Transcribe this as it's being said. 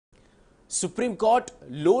Supreme court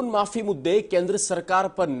loan માફી મુદ્દે કેન્દ્ર સરકાર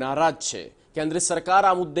પર નારાજ છે। કેન્દ્ર સરકાર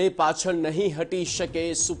આ મુદ્દે પાછળ નહીં હટી શકે,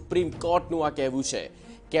 સુપ્રીમ કોર્ટનું આ કહેવું છે।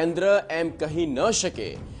 કેન્દ્ર એમ કહી ન શકે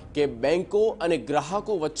કે બેંકો અને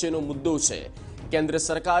ગ્રાહકો વચ્ચેનો મુદ્દો છે। કેન્દ્ર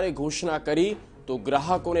સરકારે ઘોષણા કરી તો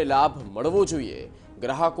ગ્રાહકોને લાભ મળવો જોઈએ।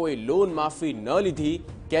 ગ્રાહકોએ લોન માફી ન લીધી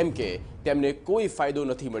કેમ કે તેમને કોઈ ફાયદો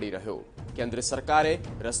નથી મળી રહ્યો। કેન્દ્ર સરકારે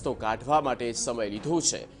રસ્તો કાઢવા માટે સમય લીધો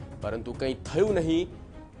છે, પરંતુ કંઈ થયું નહીં।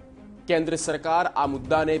 केंद्र सरकार आ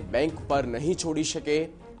मुद्दाने बैंक पर नहीं छोड़ी शके।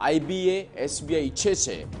 आईबीए एसबीआई इच्छे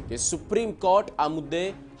छे कि सुप्रीम कोर्ट आ मुद्दे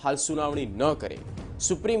हाल सुनावणी न करे।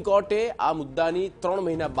 सुप्रीम कोर्टे आ मुद्दानी 3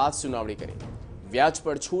 महीना बाद सुनावणी करे। व्याज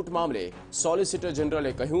पर छूट मामले सॉलिसिटर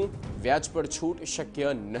जनरले कहूं, व्याज पर छूट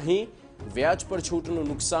शक्य नहीं। व्याज पर छूटનું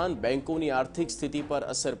नुकसान બેંકોની આર્થિક સ્થિતિ પર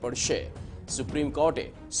અસર પડશે। સુપ્રીમ કોર્ટે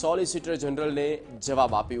સોલિસિટર જનરલને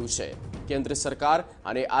જવાબ આપ્યો છે। કેન્દ્ર સરકાર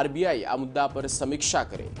અને આરબીઆઈ આ મુદ્દા પર સમીક્ષા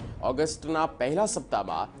કરે। ઓગસ્ટના પહેલા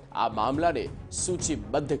સપ્તાહમાં આ મામલાને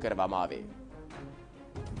સૂચિબદ્ધ કરવામાં આવે।